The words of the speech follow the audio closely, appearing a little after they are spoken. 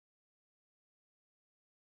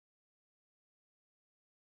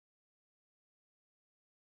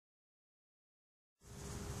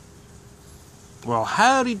Well,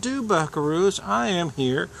 howdy do, buckaroos. I am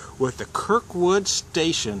here with the Kirkwood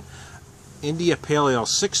Station India Pale Ale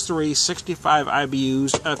 6.3, 65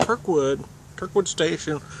 IBUs. Kirkwood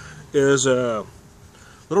Station is a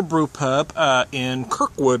little brew pub in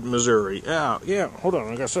Kirkwood, Missouri. Yeah, hold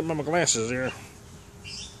on. I got something on my glasses here.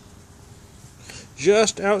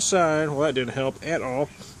 Just outside, well, that didn't help at all.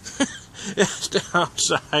 Just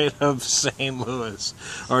outside of St. Louis.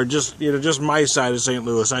 Or just my side of St.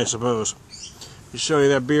 Louis, I suppose. To show you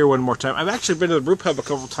that beer one more time. I've actually been to the brew pub a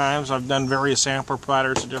couple times. I've done various sampler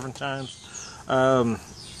platters at different times. I've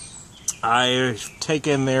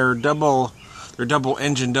taken their double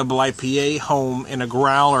engine double IPA home in a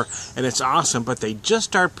growler, and it's awesome. But they just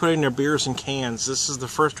started putting their beers in cans. This is the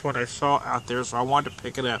first one I saw out there, so I wanted to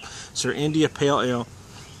pick it up. It's their India Pale Ale,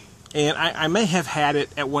 and I may have had it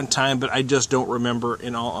at one time, but I just don't remember,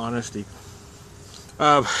 in all honesty.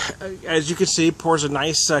 As you can see, it pours a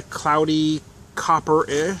nice cloudy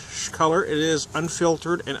copper-ish color. It is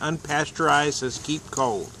unfiltered and unpasteurized, says keep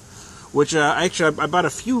cold. Which, actually, I bought a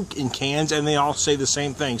few in cans, and they all say the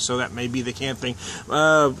same thing, so that may be the can thing.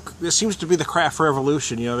 This seems to be the craft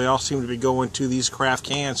revolution. They all seem to be going to these craft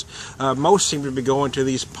cans. Most seem to be going to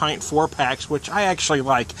these pint 4-packs, which I actually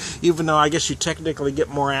like, even though I guess you technically get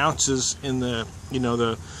more ounces in the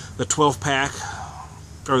 12-pack,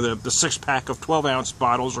 or the 6-pack of 12-ounce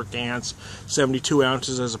bottles or cans, 72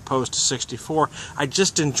 ounces as opposed to 64. I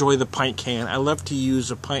just enjoy the pint can. I love to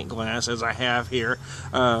use a pint glass, as I have here.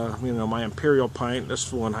 My Imperial pint.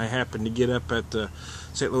 This one I happened to get up at the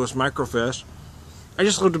St. Louis Microfest. I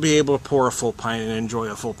just love to be able to pour a full pint and enjoy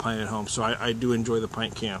a full pint at home, so I do enjoy the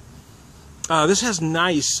pint can. This has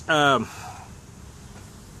nice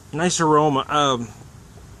aroma.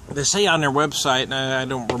 They say on their website, and I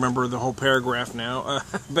don't remember the whole paragraph now,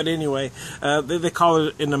 but anyway, they call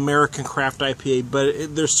it an American craft IPA,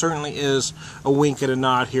 but there certainly is a wink and a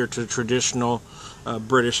nod here to traditional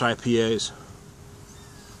British IPAs.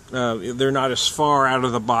 They're not as far out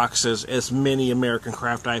of the box as many American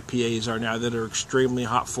craft IPAs are now, that are extremely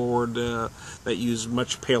hop forward, that use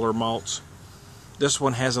much paler malts. This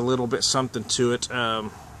one has a little bit something to it.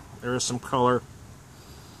 There is some color.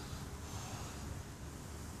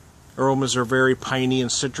 Aromas are very piney and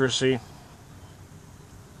citrusy.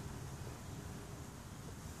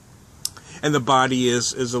 And the body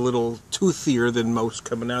is a little toothier than most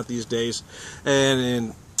coming out these days.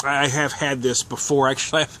 And I have had this before.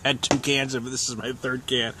 Actually, I've had 2 cans of it. This is my 3rd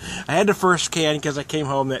can. I had the first can because I came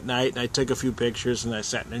home that night and I took a few pictures and I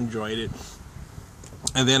sat and enjoyed it.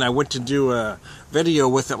 And then I went to do a video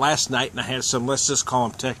with it last night, and I had some, let's just call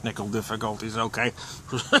them technical difficulties, okay?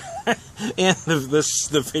 And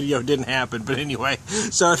the video didn't happen, but anyway.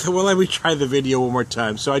 So I thought, well, let me try the video one more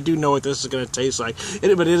time. So I do know what this is going to taste like.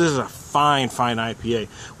 But it is a fine IPA.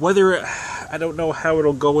 I don't know how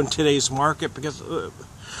it'll go in today's market, because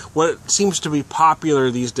what seems to be popular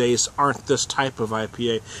these days aren't this type of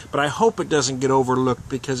IPA. But I hope it doesn't get overlooked,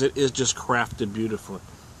 because it is just crafted beautifully.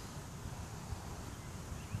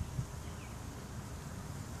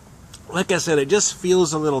 Like I said, it just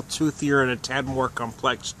feels a little toothier and a tad more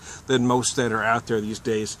complex than most that are out there these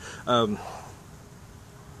days. As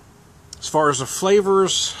far as the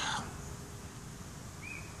flavors,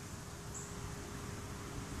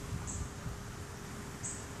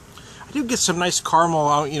 I do get some nice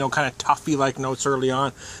caramel, kind of toffee-like notes early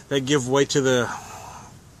on that give way to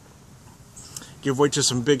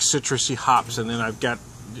some big citrusy hops, and then I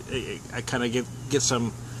kind of get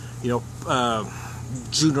some,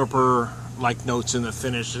 juniper-like notes in the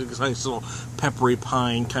finish. It's a nice little peppery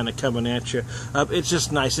pine kind of coming at you. It's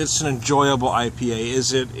just nice. It's an enjoyable IPA.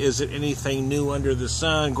 Is it anything new under the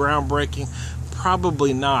sun, groundbreaking?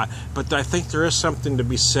 Probably not. But I think there is something to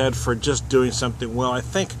be said for just doing something well. I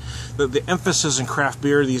think that the emphasis in craft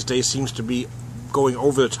beer these days seems to be going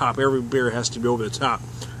over the top. Every beer has to be over the top.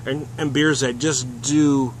 And beers that just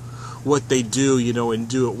do what they do, and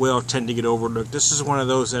do it well, tend to get overlooked. This is one of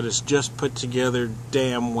those that is just put together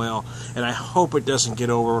damn well, and I hope it doesn't get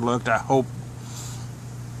overlooked. I hope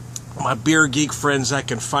my beer geek friends that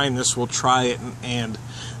can find this will try it, and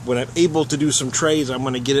when I'm able to do some trades, I'm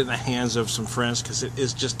going to get it in the hands of some friends, because it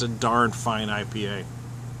is just a darn fine IPA.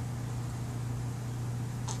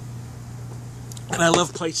 And I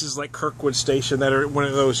love places like Kirkwood Station that are one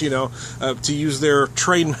of those, to use their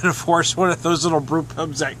trade metaphors, one of those little brew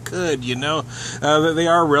pubs that could, they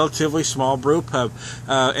are a relatively small brew pub.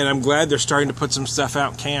 And I'm glad they're starting to put some stuff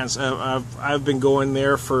out in cans. I've been going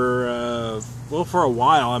there for a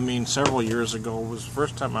while. I mean, several years ago was the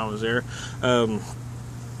first time I was there.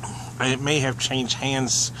 It may have changed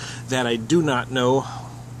hands that I do not know.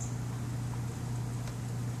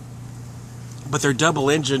 But their double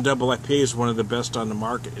engine, double IPA is one of the best on the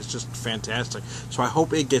market. It's just fantastic. So I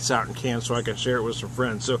hope it gets out in cans so I can share it with some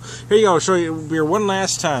friends. So here you go. I'll show you beer one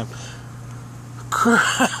last time.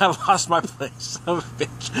 I lost my place.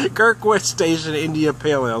 Kirkwood Station India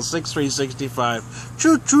Pale Ale, 6365.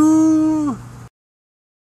 Choo choo!